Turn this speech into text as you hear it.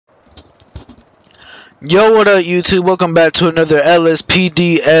Yo, what up YouTube? Welcome back to another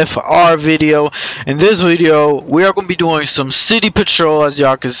LSPDFR video. In this video, we are going to be doing some city patrol. As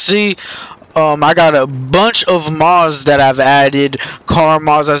y'all can see, I got a bunch of mods that I've added. Car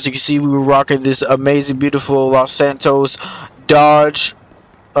mods. As you can see, we were rocking this amazing, beautiful Los Santos Dodge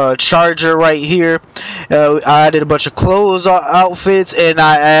Charger right here. I added a bunch of clothes outfits, and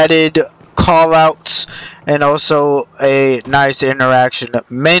I added call outs and also a nice interaction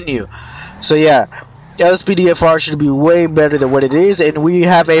menu. So yeah, LSPDFR should be way better than what it is, and we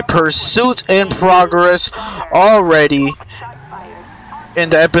have a pursuit in progress already,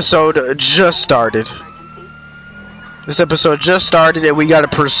 and the episode just started. This episode just started, and we got a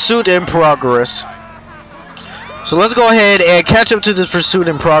pursuit in progress. So let's go ahead and catch up to this pursuit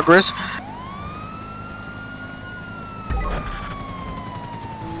in progress.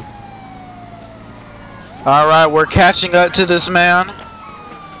 Alright, we're catching up to this man.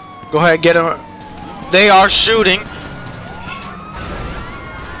 Go ahead, get him. They are shooting.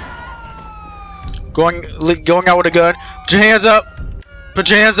 Going out with a gun. Put your hands up. Put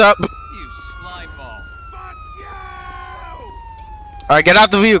your hands up. You slime ball. Fuck you! Alright, get out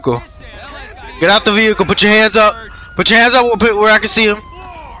the vehicle. Get out the vehicle. Put your hands up. Put your hands up where I can see them.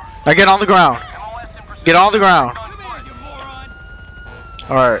 Now get on the ground. Get on the ground.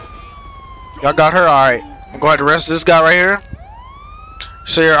 Alright. Y'all got her? Alright. I'm going to arrest this guy right here.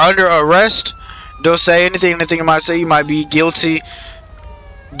 So you're under arrest. Don't say anything. Anything you might say, you might be guilty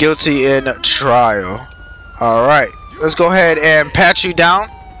in trial. Alright. Let's go ahead and pat you down.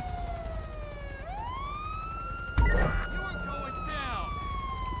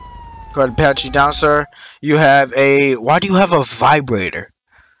 Go ahead and pat you down, sir. You have a... Why do you have a vibrator?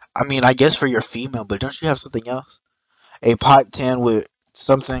 I mean, I guess for your female, but don't you have something else? A pipe tin with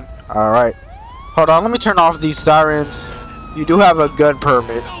something? Alright. Hold on, let me turn off these sirens. You do have a gun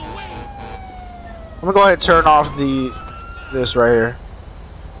permit. I'm gonna go ahead and turn off this right here.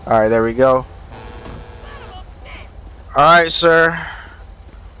 Alright, there we go. Alright, sir.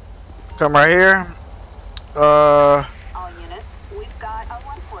 Come right here. All units, we've got a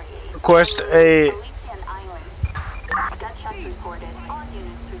 148. Request a... Gunshots reported. All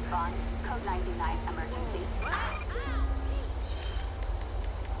units respond. Code 99 emergency.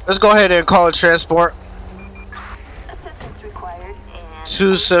 Let's go ahead and call it transport. Assistance required and...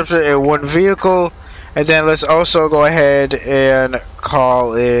 2 separate and 1 vehicle. And then let's also go ahead and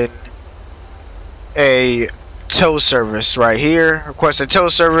call in a tow service right here. Request a tow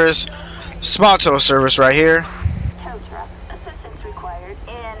service. Small tow service right here. Tow truck. Assistance required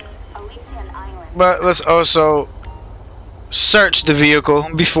in Elysian Island. But let's also search the vehicle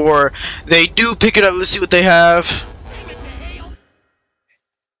before they do pick it up. Let's see what they have.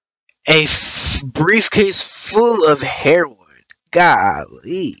 A briefcase full of heroin.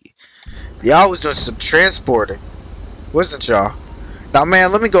 Golly. Y'all was doing some transporting, wasn't y'all? Now,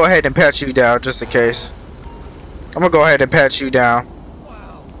 man, let me go ahead and pat you down just in case. I'm gonna go ahead and pat you down.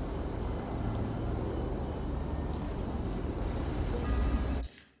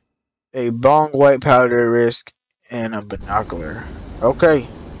 A bong, white powder, wrist, and a binocular. Okay.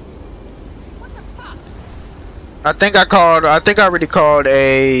 I think I already called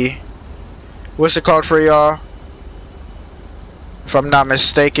a... What's it called for y'all? If I'm not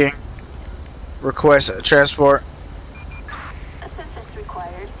mistaken. Request a transport. Assistance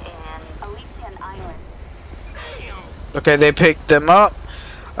required in Elysian Island. Okay, they picked them up.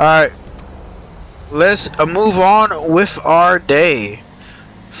 Alright. Let's move on with our day.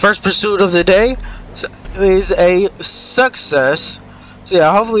 First pursuit of the day is a success. So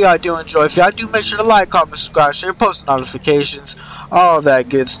yeah, hopefully y'all do enjoy. If y'all do, make sure to like, comment, subscribe, share, post notifications, all that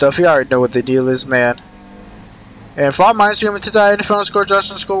good stuff. You already know what the deal is, man. And follow my Instagram at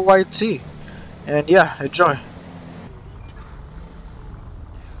NFL_Josh_YT. And yeah, enjoy.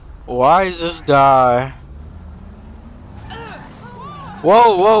 Why is this guy?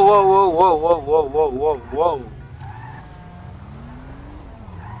 Whoa, whoa, whoa, whoa, whoa, whoa, whoa, whoa, whoa, whoa.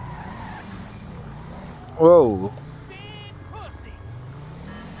 Whoa.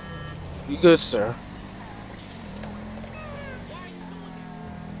 You good, sir?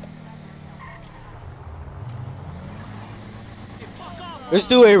 Let's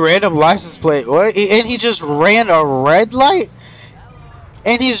do a random license plate. What? And he just ran a red light?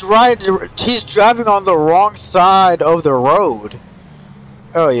 And he's driving on the wrong side of the road.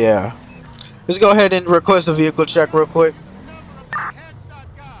 Oh yeah. Let's go ahead and request a vehicle check real quick.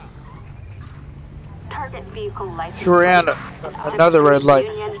 Target vehicle license. He ran another red light.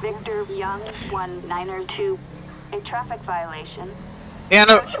 Union Victor Young 1902. A traffic violation. And,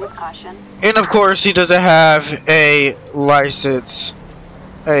 With caution. and of course he doesn't have a license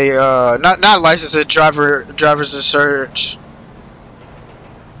a not licensed driver's search.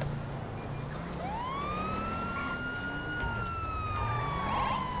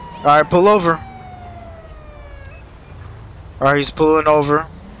 All right, pull over. All right, he's pulling over.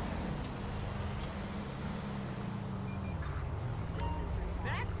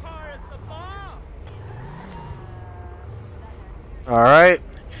 That car is the bomb. All right.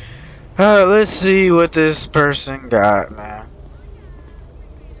 Let's see what this person got, man.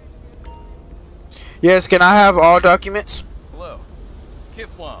 Yes, can I have all documents? Hello.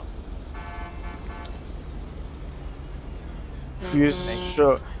 Kiflam.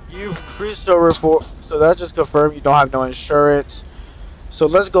 You free store report, so that just confirmed you don't have no insurance. So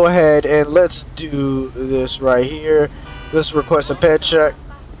let's go ahead and let's do this right here. Let's request a pet check.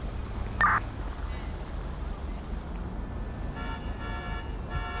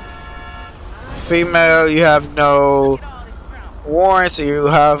 Female, you have no warrants, you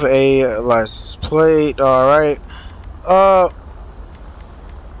have a license plate. Alright. Let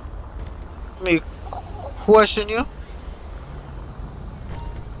me question you.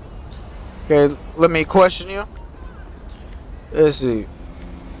 Okay, let me question you. Let's see.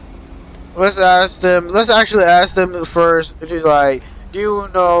 Let's actually ask them first. It's like, do you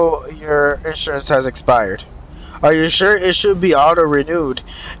know your insurance has expired? Are you sure it should be auto renewed?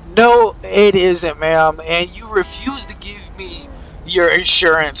 No, it isn't, ma'am. And you refuse to give me your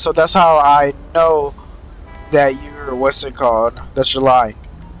insurance, so that's how I know that you're that you're lying.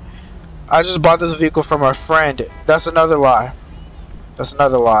 I just bought this vehicle from a friend. That's another lie. That's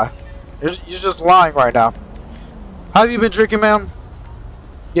another lie. You're just lying right now. Have you been drinking, ma'am?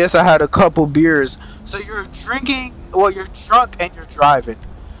 Yes, I had a couple beers. So you're drinking, well, you're drunk and you're driving.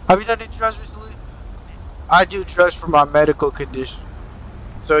 Have you done any drugs recently? I do drugs for my medical condition.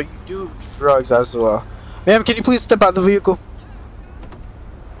 So you do drugs as well. Ma'am, can you please step out the vehicle?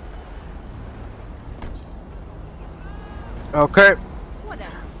 Okay.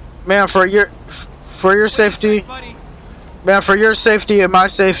 Ma'am, for your safety. Man, for your safety and my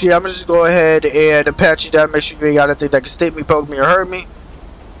safety, I'm gonna just go ahead and pat you down, make sure you ain't got anything that can stick me, poke me, or hurt me.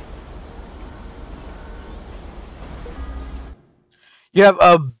 You have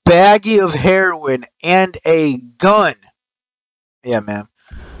a baggie of heroin and a gun. Yeah, ma'am.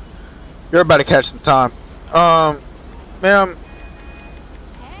 You're about to catch some time. Ma'am,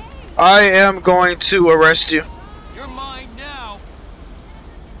 I am going to arrest you. You're mine now.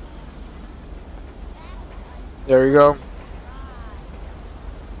 There you go.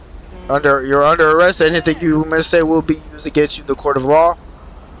 You're under arrest. Anything you may say will be used against you in the court of law.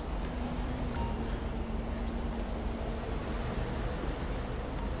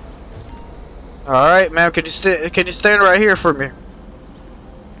 All right, ma'am. Can you stand right here for me?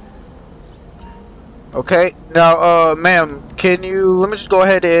 Okay. Now, ma'am, let me just go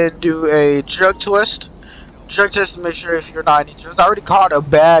ahead and do a drug test. Drug test to make sure if you're not any drugs. I already caught a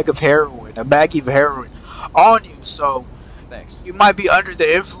baggie of heroin on you, so. Thanks. You might be under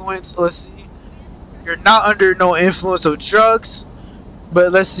the influence. Let's see. You're not under no influence of drugs,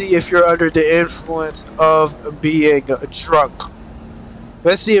 but let's see if you're under the influence of being drunk.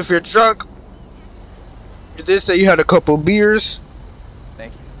 Let's see if you're drunk. You did say you had a couple beers.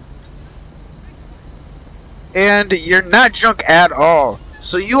 Thank you. And you're not drunk at all,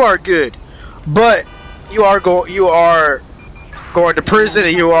 so you are good. But you are going to prison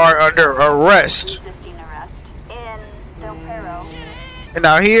and you are under arrest. And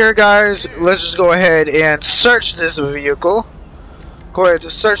now here, guys, let's just go ahead and search this vehicle. Go ahead to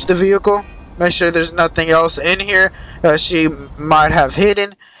search the vehicle. Make sure there's nothing else in here that she might have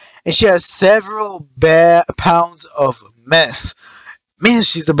hidden. And she has several pounds of meth. Man,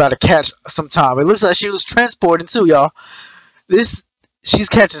 she's about to catch some time. It looks like she was transporting too, y'all. She's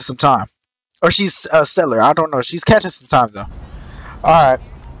catching some time. Or she's a seller. I don't know. She's catching some time, though. Alright.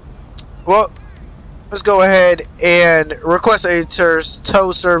 Well, let's go ahead and request a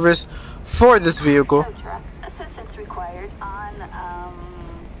tow service for this vehicle. Assistance required on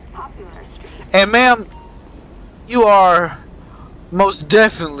Popular Street. And ma'am, you are most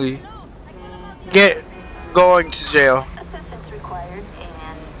definitely going to jail. Assistance required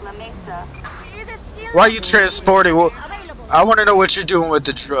in La Mesa. Why are you transporting? Well, I want to know what you're doing with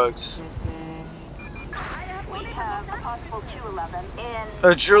the drugs. We have a possible 211 in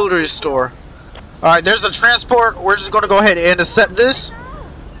A jewelry store. Alright, there's a transport. We're just going to go ahead and accept this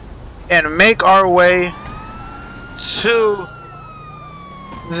and make our way to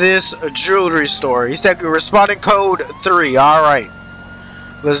this jewelry store. He said responding code 3. Alright.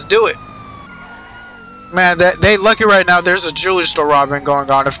 Let's do it. Man, they lucky right now there's a jewelry store robbing going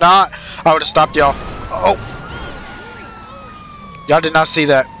on. If not, I would have stopped y'all. Oh. Y'all did not see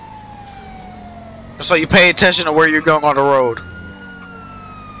that. So you pay attention to where you're going on the road.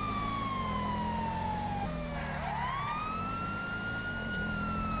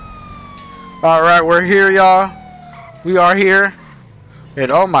 Alright, we're here, y'all. We are here.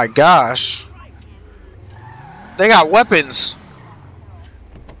 And oh my gosh. They got weapons.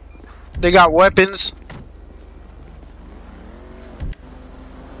 They got weapons.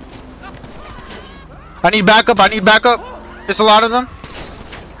 I need backup. I need backup. There's a lot of them.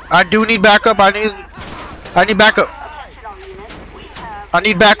 I do need backup. I need backup. I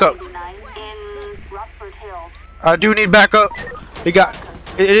need backup. I do need backup. It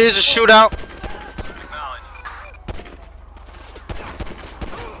is a shootout.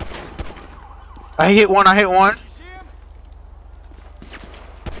 I hit one.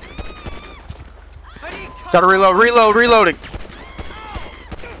 Gotta reloading.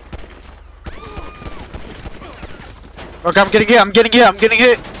 Okay, I'm getting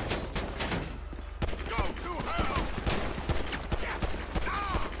hit.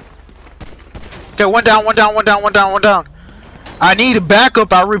 Okay, one down. I need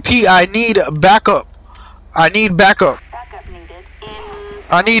backup. I repeat, I need backup. I need backup.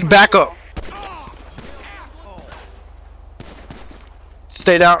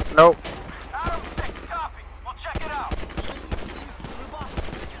 Stay down. Nope.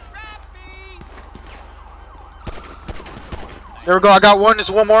 There we go. I got one. There's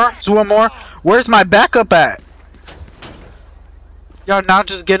one more. Where's my backup at? Y'all not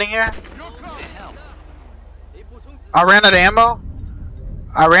just getting here? I ran out of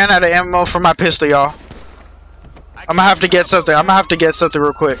ammo for my pistol, y'all. I'm gonna have to get something.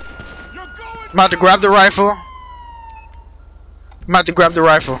 Real quick. I'm about to grab the rifle.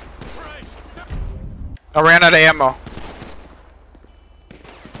 I ran out of ammo.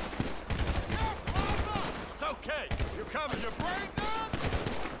 It's okay. You're coming. You're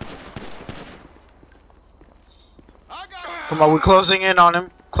Come on, we're closing in on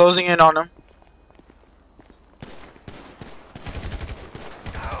him.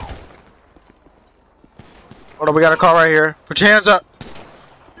 Hold on, we got a car right here. Put your hands up.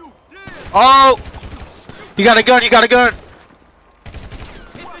 Oh! You got a gun.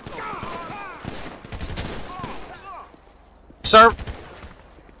 Sir,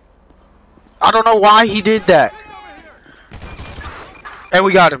 I don't know why he did that. And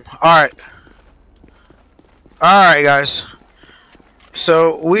we got him. Alright, guys.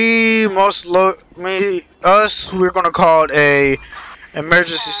 So we're gonna call it a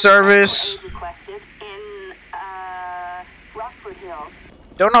emergency service.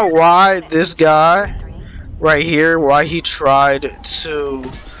 Don't know why this guy right here, he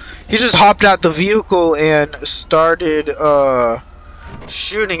just hopped out the vehicle and started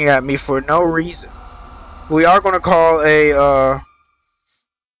shooting at me for no reason. We are gonna call a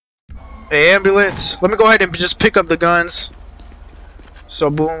ambulance. Let me go ahead and just pick up the guns. So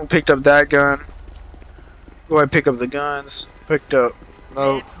boom, picked up that gun. Go ahead and pick up the guns. Picked up.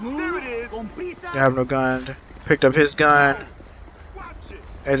 Nope. You have no gun. Picked up his gun.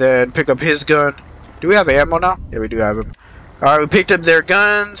 And then pick up his gun. Do we have ammo now? Yeah, we do have him. Alright, we picked up their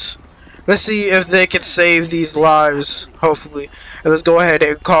guns. Let's see if they can save these lives, hopefully. And let's go ahead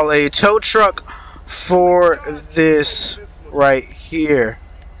and call a tow truck for this right here.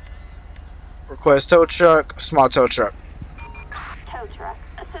 Request tow truck, small tow truck. Tow truck,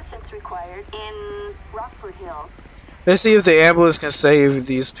 assistance required in Rockford Hills. Let's see if the ambulance can save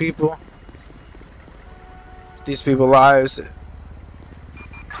these people. These people's lives.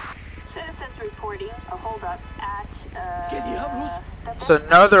 Citizens reporting a holdup at It's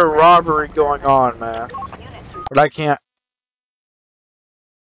another robbery going on, man. But I can't.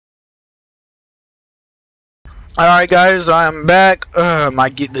 Alright guys, I'm back.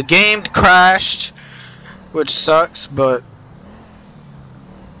 The game crashed, which sucks, but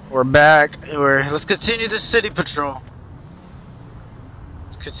we're back. Let's continue the city patrol.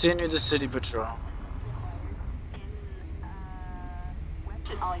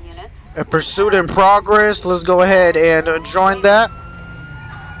 A pursuit in progress. Let's go ahead and join that.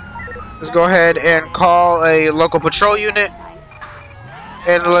 Let's go ahead and call a local patrol unit.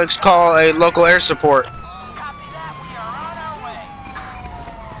 And let's call a local air support.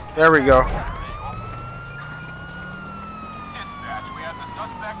 There we go.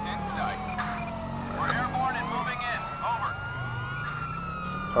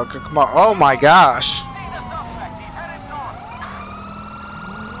 Okay, come on. Oh my gosh.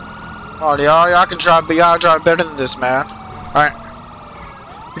 Oh, y'all can drive, but y'all drive better than this, man. Alright.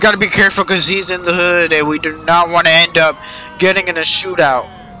 We gotta be careful because he's in the hood and we do not want to end up getting in a shootout.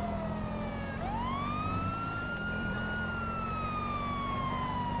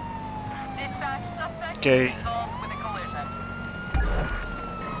 Okay.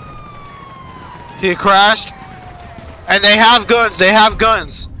 He crashed. And they have guns. They have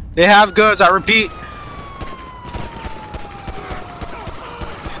guns. They have guns. I repeat.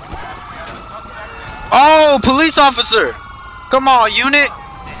 Oh, police officer. Come on, unit.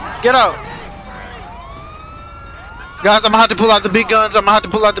 Get out. Guys, I'm gonna have to pull out the big guns. I'm gonna have to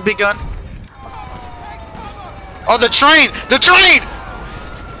pull out the big gun. Oh, the train! The train!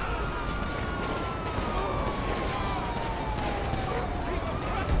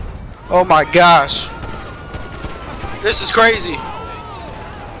 Oh my gosh. This is crazy.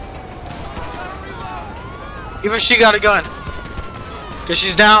 Even she got a gun. Cause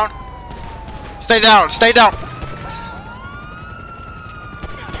she's down. Stay down. Stay down.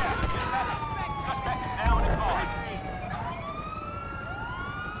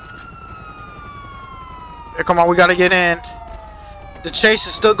 Hey, come on, we gotta get in. The chase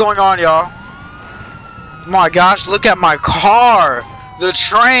is still going on, y'all. My gosh, look at my car. The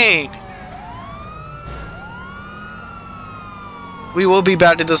train. We will be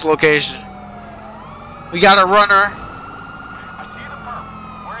back to this location. We got a runner.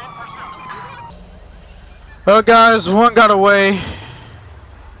 Well, guys, one got away.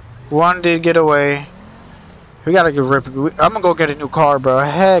 One did get away. We gotta get ripping. I'm gonna go get a new car, bro.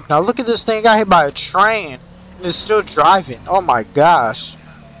 Heck, now look at this thing. Got hit by a train and it's still driving. Oh my gosh.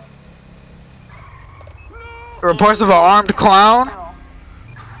 Reports of an armed clown.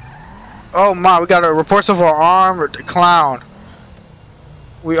 Oh my, we got a reports of an armed clown.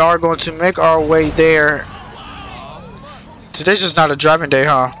 We are going to make our way there. Today's just not a driving day,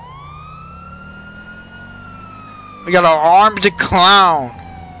 huh? We got an armed clown.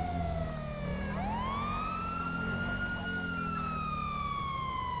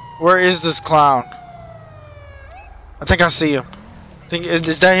 Where is this clown? I think I see him.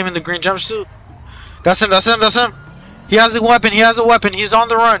 Is that him in the green jumpsuit? That's him, that's him, that's him. He has a weapon, he has a weapon. He's on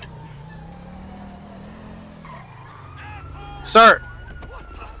the run. Sir.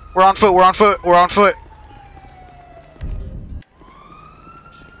 We're on foot, we're on foot, we're on foot.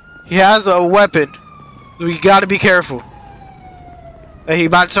 He has a weapon. We gotta be careful. Hey, he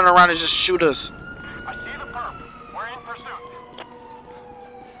might turn around and just shoot us. I see the perp. We're in pursuit.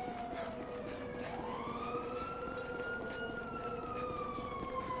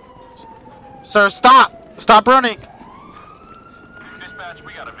 Sir, stop! Stop running! Dispatch,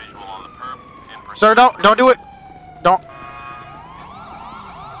 we got a visual on the perp. In pursuit. Sir, don't do it! Don't.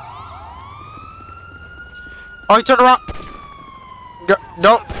 Oh, he turned around.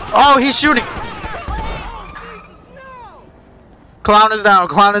 No. Oh, he's shooting. Clown is down.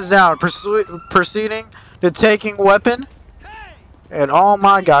 Clown is down. Proceeding to taking weapon. And oh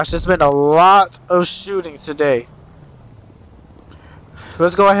my gosh, there's been a lot of shooting today.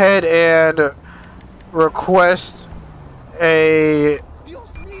 Let's go ahead and request a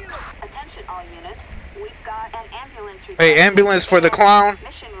Attention all units. We've got an ambulance. ambulance for the clown.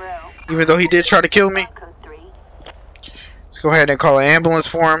 Mission row. Even though he did try to kill me. Code 3. Let's go ahead and call an ambulance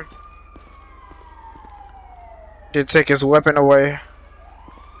for him. Did take his weapon away.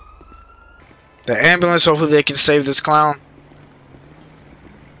 The ambulance, hopefully they can save this clown.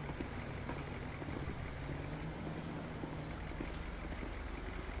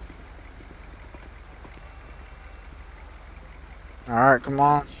 Alright, come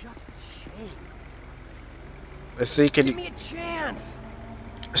on. Let's see, can you... Give me a chance.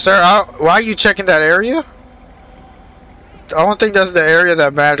 Sir, why are you checking that area? I don't think that's the area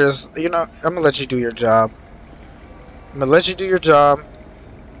that matters. You know, I'm gonna let you do your job. I'm gonna let you do your job.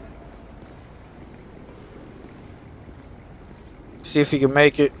 See if you can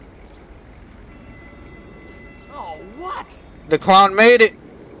make it. Oh, what? The clown made it.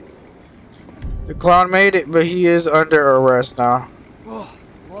 The clown made it, but he is under arrest now. Oh,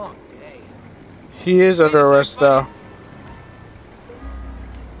 long day. He is under arrest now.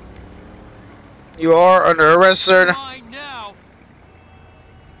 You are under arrest, sir.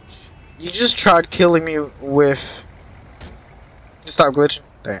 You just tried killing me with... Just stop glitching.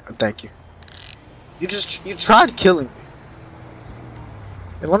 Thank you. You tried killing me.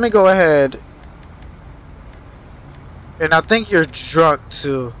 And let me go ahead. And I think you're drunk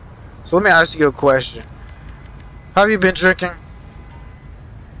too. So let me ask you a question. Have you been drinking?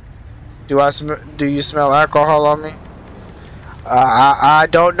 Do you smell alcohol on me? I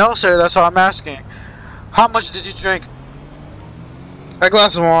don't know, sir. That's all I'm asking. How much did you drink? A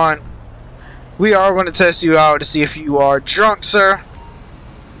glass of wine. We are going to test you out to see if you are drunk, sir.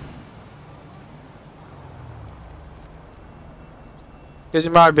 Because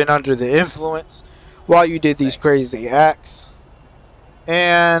you might have been under the influence while you did these crazy acts.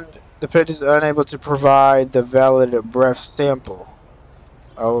 And The pit is unable to provide the valid breath sample.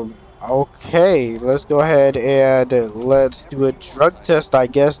 Okay, let's go ahead and let's do a drug test, I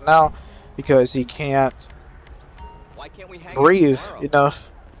guess, now, because he can't Why can't we hang out breathe tomorrow?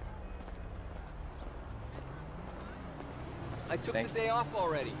 enough. I took the day off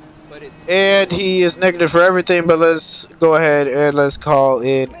already, but it's And he is negative for everything, but let's go ahead and let's call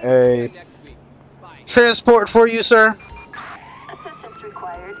in maybe sometime a next week. Bye. transport for you, sir. Assistance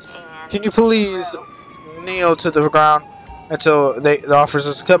required and Can you please kneel to the ground until the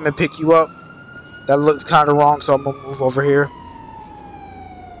officers come and pick you up? That looks kind of wrong, so I'm gonna move over here.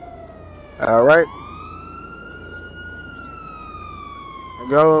 All right. There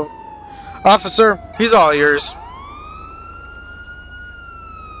we go. Officer, he's all yours.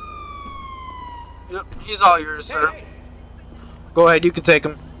 Yep, he's all yours, sir. Hey, Go ahead, you can take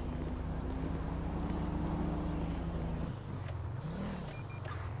him.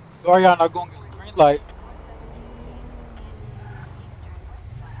 Oh, y'all not going to get the green light.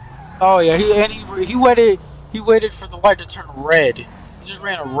 Oh yeah, he waited for the light to turn red. He just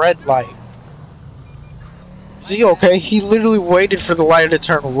ran a red light. Is he okay? He literally waited for the light to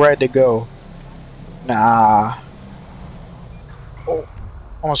turn red to go. Nah. Oh,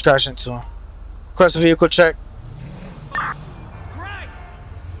 almost crashed into him. Cross the vehicle check.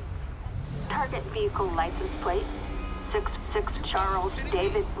 target vehicle license plate 66 Charles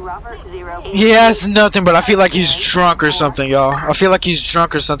David Robert 0. Yeah, it's nothing, but I feel like he's drunk or something, y'all. I feel like he's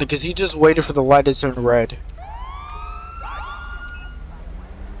drunk or something, because he just waited for the light to turn red.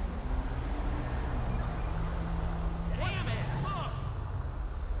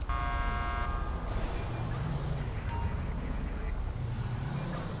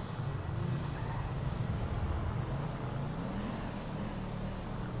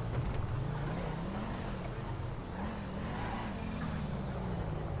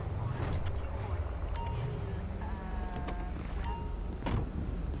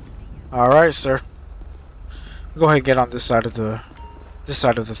 All right, sir. Go ahead and get on this side of the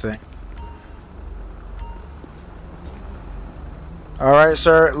thing. All right,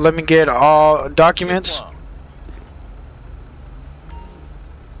 sir. Let me get all documents.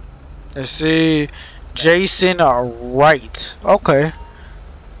 Let's see. Jason Wright. Okay.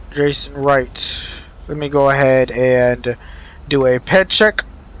 Jason Wright. Let me go ahead and do a pet check.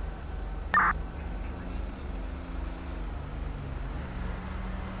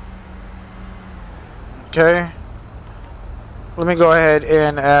 Okay. Let me go ahead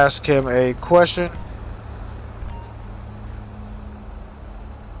and ask him a question.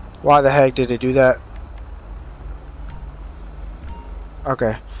 Why the heck did it do that?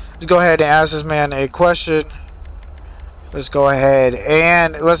 Okay. Let's go ahead and ask this man a question. Let's go ahead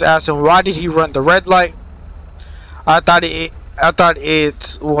and let's ask him, why did he run the red light? I thought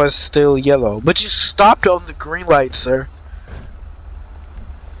it was still yellow, but you stopped on the green light, sir.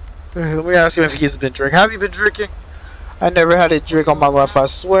 Let me ask him if he's been drinking. Have you been drinking? I never had a drink on my life, I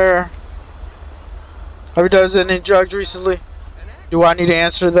swear. Have you done any drugs recently? Do I need to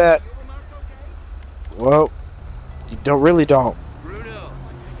answer that? Well, you don't.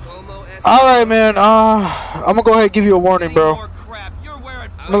 Alright, man. I'm gonna go ahead and give you a warning, bro. I'm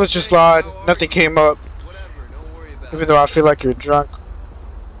gonna let you slide. Nothing came up. Even though I feel like you're drunk.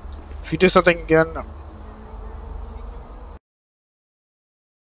 If you do something again,